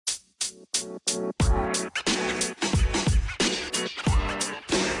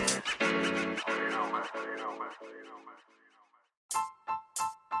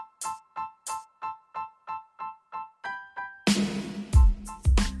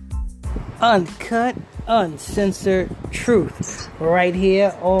Uncut, uncensored truth right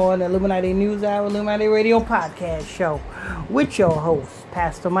here on Illuminati News Hour, Illuminati Radio Podcast Show with your host,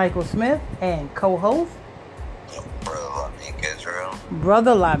 Pastor Michael Smith, and co-host,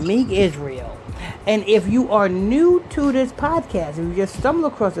 Brother Lamik Israel. And if you are new to this podcast, if you just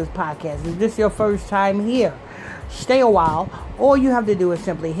stumbled across this podcast, if this is your first time here, stay a while. All you have to do is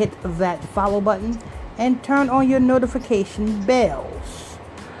simply hit that follow button and turn on your notification bells.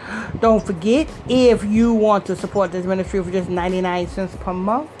 Don't forget, if you want to support this ministry for just 99 cents per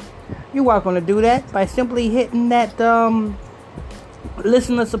month, you're welcome to do that by simply hitting that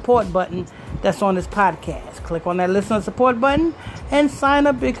listener support button that's on this podcast. Click on that listener support button and sign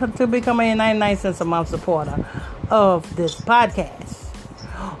up to become a 99 cents a month supporter of this podcast.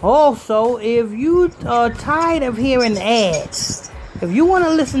 Also, if you are tired of hearing ads, if you want to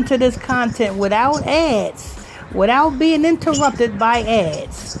listen to this content without ads, without being interrupted by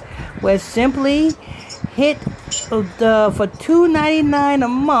ads, where simply hit for $2.99 a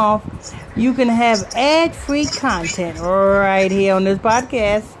month, you can have ad-free content right here on this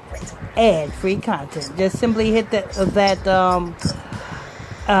podcast. Ad-free content. Just simply hit that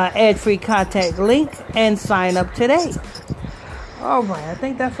ad-free content link and sign up today. All right, I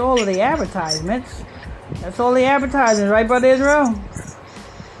think that's all of the advertisements. That's all the advertisements, right, Brother Israel?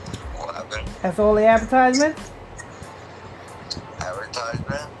 That's all the advertisements?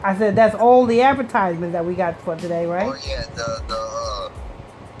 Advertisement? I said that's all the advertisements that we got for today, right? Oh yeah,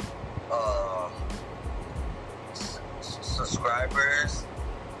 subscribers,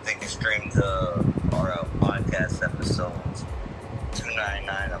 they can stream our podcast episodes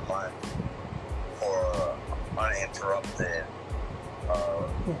 $2.99 a month for uninterrupted.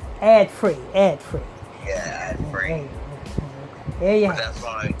 Ad free. Yeah, ad free. Yeah. But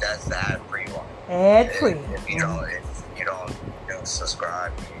that's the ad free one. Ad free. If you don't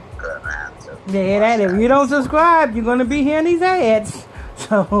subscribe, you're gonna have to. Yeah, that if you don't subscribe, you're gonna be hearing these ads.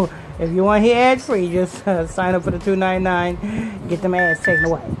 So if you want to hear ad free, just sign up for the $2.99. Get them ads taken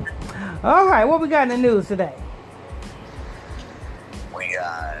away. All right, what we got in the news today?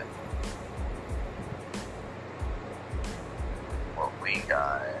 What we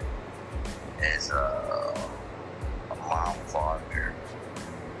got is a mom vlogger,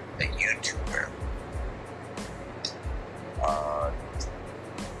 a YouTuber.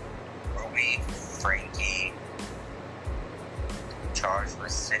 Franke, charged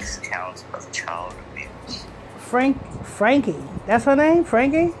with 6 counts of child abuse. Frankie, that's her name,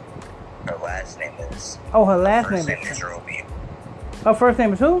 Frankie? Her last name is. Oh, her last name name is Ruby. Her first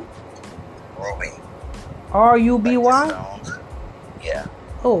name is who? Ruby. Ruby? Yeah.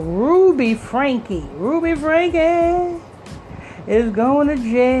 Oh, Ruby Franke. Ruby Franke is going to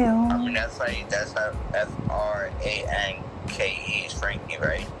jail. I mean, that's how Franke is Frankie,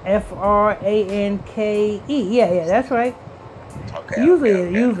 right? Franke. Yeah, that's right. Okay.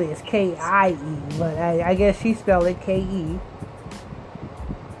 Usually it's Kie, but I guess she spelled it Ke.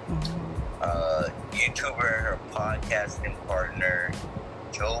 YouTuber, her podcasting partner,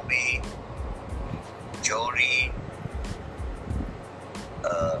 Jody,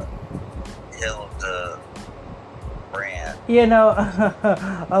 Hilda Brand. You know,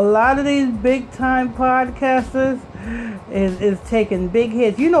 a lot of these big time podcasters is taking big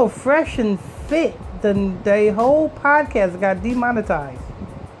hits. You know, Fresh and Fit, the whole podcast got demonetized.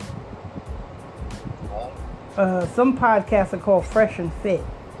 Some podcasts are called Fresh and Fit.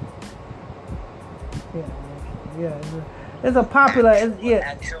 Yeah. It's a popular.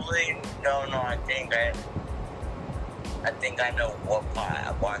 Actually, no. I think I know what pod.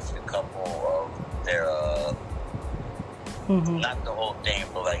 I watched a couple of their. Not the whole thing,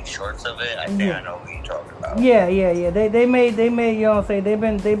 but like shorts of it. I think I know what you're talking about. Yeah. They made. You know what I'm saying? They've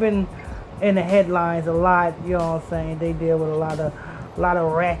been in the headlines a lot. You know what I'm saying? They deal with a lot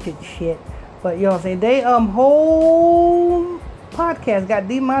of ratchet shit. But you know what I'm saying? They whole podcast got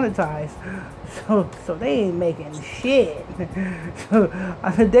demonetized. So they ain't making shit. So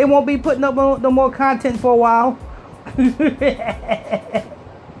they won't be putting up no more content for a while.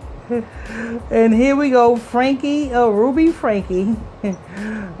 And here we go, Ruby Franke. I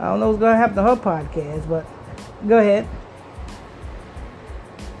don't know what's gonna happen to her podcast, but go ahead.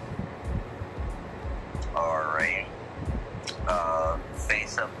 Alright.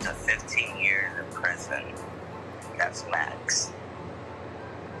 Face up to 15 years in prison. That's max.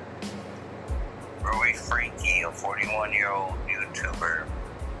 Ruby Franke, a 41-year-old YouTuber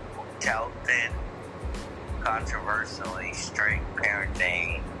touted controversially strict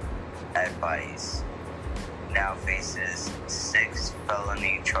parenting advice now faces 6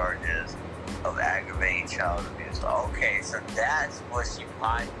 felony charges of aggravated child abuse. Okay, so that's what she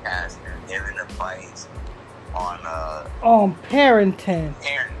podcasted, giving advice on parenting.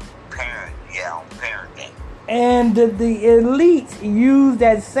 On parenting. And the elite use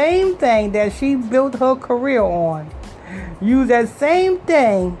that same thing that she built her career on. Use that same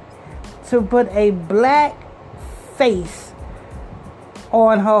thing to put a black face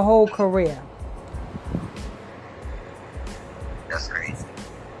on her whole career. That's crazy.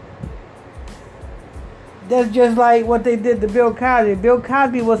 That's just like what they did to Bill Cosby. Bill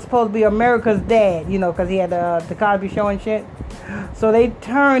Cosby was supposed to be America's dad, because he had the Cosby Show and shit. So they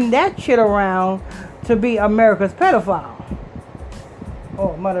turned that shit around to be America's pedophile.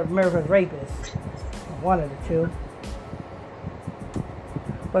 Or America's rapist. One of the two.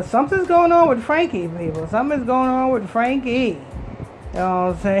 But something's going on with Franke, people. Something's going on with Franke. You know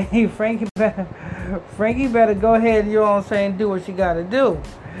what I'm saying? Franke better go ahead and, do what she got to do.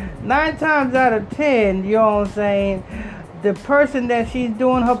 9 times out of 10, the person that she's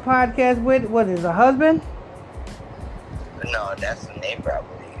doing her podcast with, what is her husband? No, that's a neighbor, I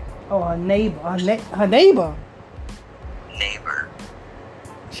believe. Oh, her neighbor. Her neighbor? Neighbor.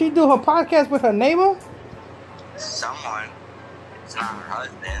 She do her podcast with her neighbor? Someone. It's not her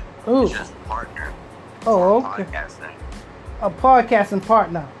husband. Ooh. It's just a partner. Oh, okay. Podcasting. A podcasting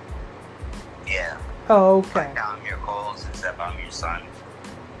partner. Yeah. Oh, okay. Like I'm your calls, except I'm your son.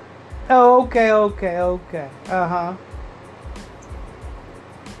 Oh, okay. Uh-huh.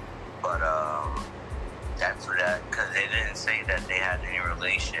 But, that's what because they didn't say that they had any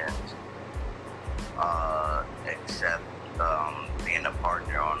relations, except, being a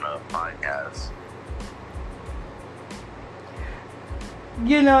partner on a podcast.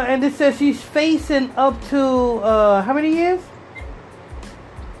 And it says she's facing up to, how many years?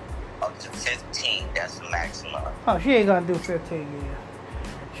 Up to 15, that's the maximum. Oh, she ain't gonna do 15 years.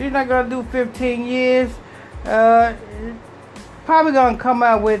 She's not gonna do 15 years. Probably gonna come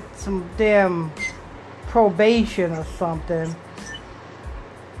out with some damn probation or something.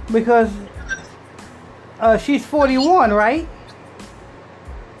 Because she's 41, right?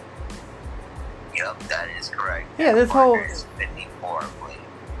 Yep, that is correct. Yeah, this whole... is 54, I believe.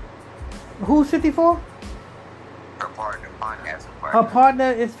 Who's 54? Her partner, podcasting partner. Her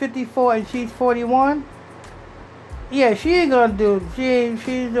partner is 54 and she's 41? Yeah, she ain't gonna do.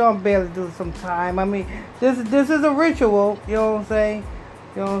 She's gonna barely do some time. I mean, this is a ritual. You know what I'm saying?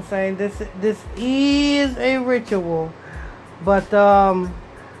 You know what I'm saying? This is a ritual, but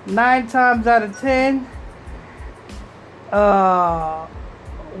 9 times out of 10,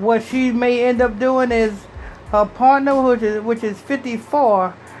 what she may end up doing is her partner, which is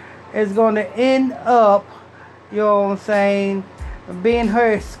 54, is going to end up, you know what I'm saying, being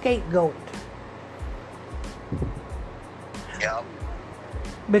her scapegoat. Yep.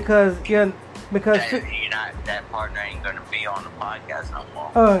 Because that partner ain't gonna be on the podcast no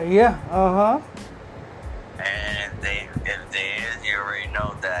more. Yeah. And if there is, you already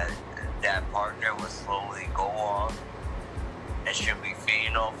know that partner will slowly go off and she'll be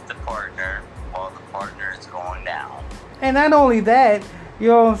feeding off the partner while the partner is going down. And not only that, you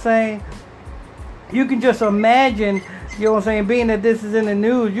know what I'm saying, you can just imagine, you know what I'm saying, being that this is in the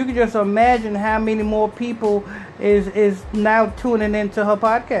news, you can just imagine how many more people is now tuning into her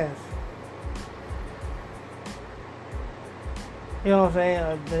podcast. You know what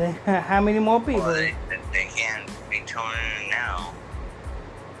I'm saying? How many more people? Well, they can't be tuning in now.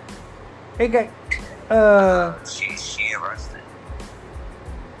 It got she arrested.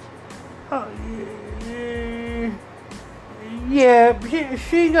 Oh, yeah,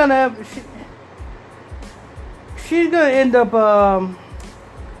 she's gonna end up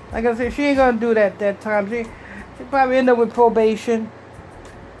like I said, she ain't gonna do that time. She probably end up with probation.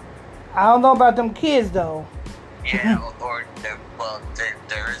 I don't know about them kids though. Yeah,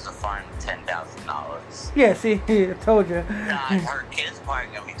 there is a fine of $10,000. Yeah, see, I told you. Her kids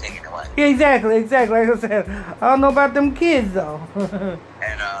probably gonna be taken away. Yeah, exactly. Like I said, I don't know about them kids though.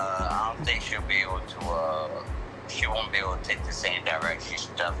 And I don't think she'll be able to. She won't be able to take the same direction. She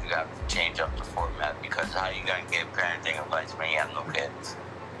definitely got to change up the format, because how you gonna get parenting advice when you have no kids?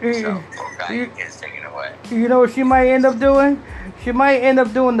 So, got your kids taken away. You know what she might end up doing? She might end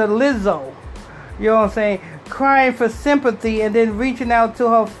up doing the Lizzo. You know what I'm saying? Crying for sympathy and then reaching out to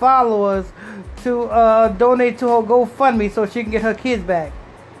her followers to donate to her GoFundMe so she can get her kids back.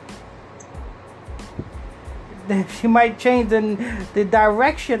 she might change the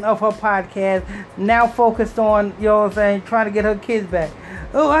direction of her podcast, now focused on, you know what I'm saying, trying to get her kids back.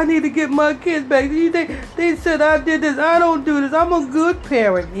 Oh, I need to get my kids back. They said I did this. I don't do this. I'm a good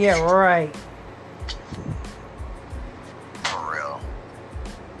parent. Yeah, right. For real.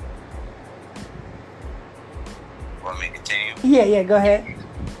 Want me to continue? Yeah, go ahead.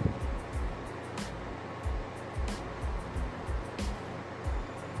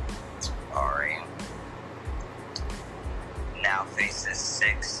 Alright. Now faces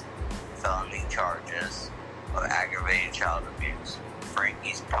 6 felony charges of aggravated child abuse.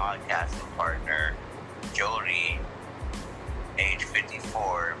 Franke's podcasting partner, Jody, age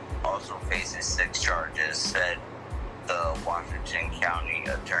 54, also faces 6 charges, said the Washington County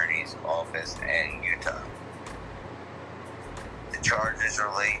Attorney's Office in Utah. The charges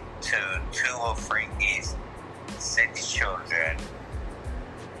relate to 2 of Franke's 6 children,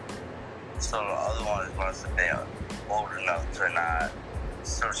 so the other one must have been old enough to not,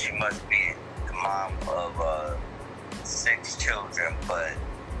 so she must be the mom of 6 children, but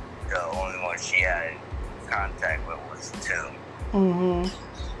the only one she had contact with was 2. Mm-hmm.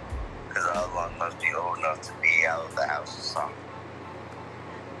 Because the other one must be old enough to be out of the house or something.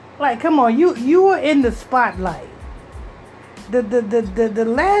 Like, come on, you were in the spotlight. The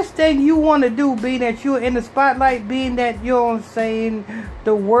last thing you want to do, being that you're in the spotlight, being that, you know what I'm saying,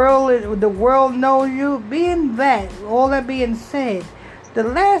 the world knows you, being that, all that being said, the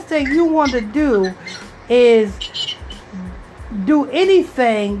last thing you want to do is do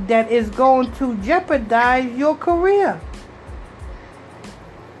anything that is going to jeopardize your career.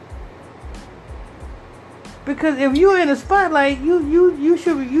 Because if you're in the spotlight, you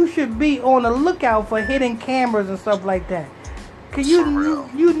should be on the lookout for hidden cameras and stuff like that. Cause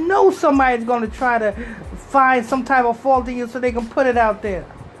you know somebody's gonna try to find some type of fault in you so they can put it out there.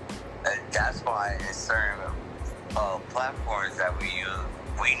 And that's why in certain platforms that we use,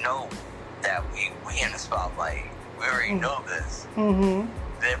 we know that we in the spotlight. We already know this. Mm-hmm.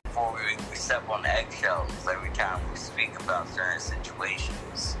 Therefore, we step on eggshells every time we speak about certain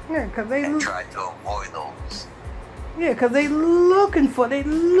situations. Yeah, cause they try to avoid those. Yeah, cause they looking for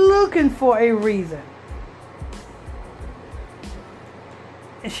a reason.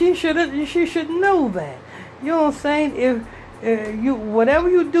 And she should know that. You know what I'm saying? If you whatever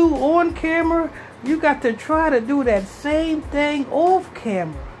you do on camera, you got to try to do that same thing off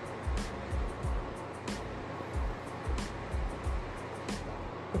camera.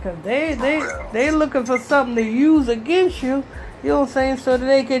 Because they looking for something to use against you. You know what I'm saying? So that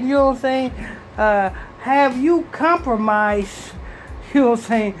they can, you know what I'm saying, have you compromised. You know what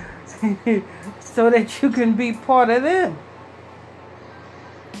I'm saying? So that you can be part of them.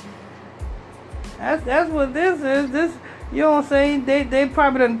 That's what this is. This, you know what I'm saying? They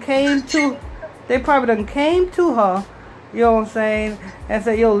probably done came to her, you know what I'm saying, and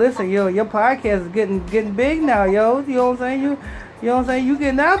said, yo, listen, your podcast is getting big now, yo. You know what I'm saying? You know what I'm saying? You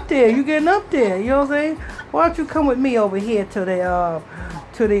getting up there. You know what I'm saying? Why don't you come with me over here to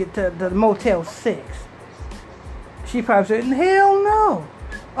the Motel 6? She probably said, hell no.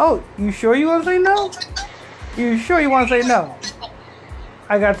 Oh, you sure you want to say no? You sure you want to say no?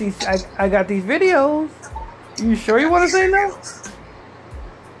 I got these videos. You sure you want to say no?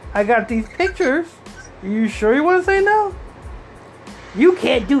 I got these pictures. You sure you want to say no? You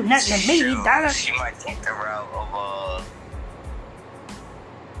can't do nothing to me, Donna. She might take the route of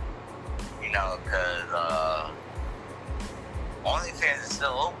because OnlyFans is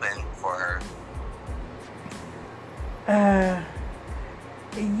still open for her.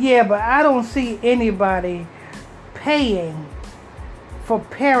 Yeah, but I don't see anybody paying for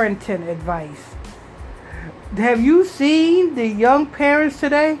parenting advice. Have you seen the young parents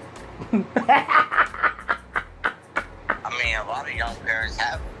today? I mean, a lot of young parents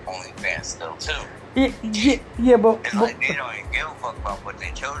have OnlyFans still too. Yeah, but it's like they don't even give a fuck about what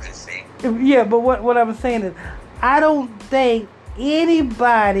their children see. Yeah, but what I'm saying is, I don't think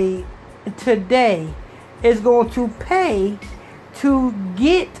anybody today is going to pay to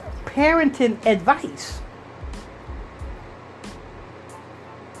get parenting advice.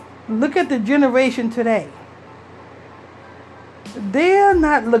 Look at the generation today. They're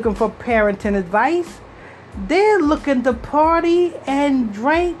not looking for parenting advice. They're looking to party and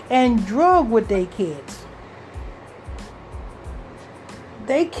drink and drug with their kids.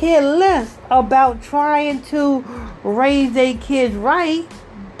 They care less about trying to raise their kids right.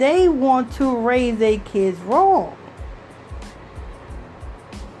 They want to raise their kids wrong.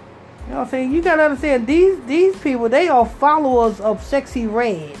 You know what I'm saying? You gotta understand, these people, they are followers of Sexy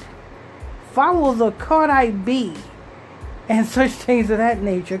Red, followers of Cardi B, and such things of that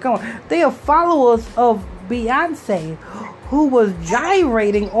nature. Come on, they are followers of Beyonce, who was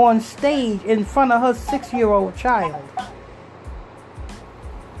gyrating on stage in front of her 6-year-old child.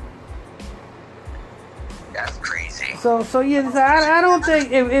 That's crazy. So yeah, I don't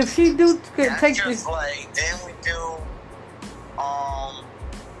think if she do That's take just this. like, didn't we do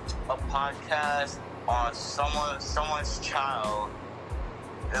a podcast on someone's child?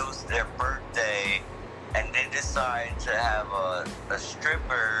 It was their birthday, and they decided to have a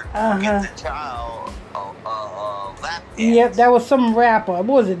stripper give the child a lap dance. Yep, that was some rapper. What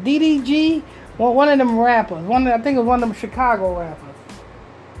was it? DDG? One of them rappers. I think it was one of them Chicago rappers.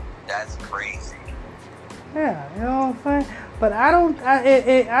 That's crazy. Yeah, you know what I'm saying. But I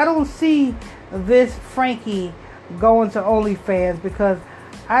don't see this Frankie going to OnlyFans because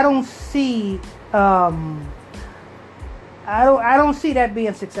I don't see I don't see that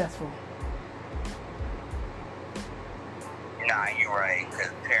being successful. Nah, you're right.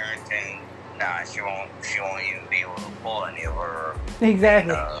 Cause parenting, she won't even be able to pull any of her.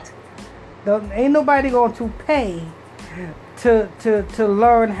 Exactly. Ain't nobody going to pay to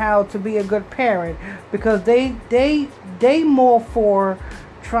learn how to be a good parent because they more for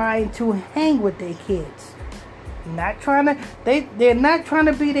trying to hang with their kids. They're not trying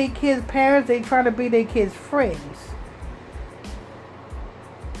to be their kids' parents. They trying to be their kids' friends.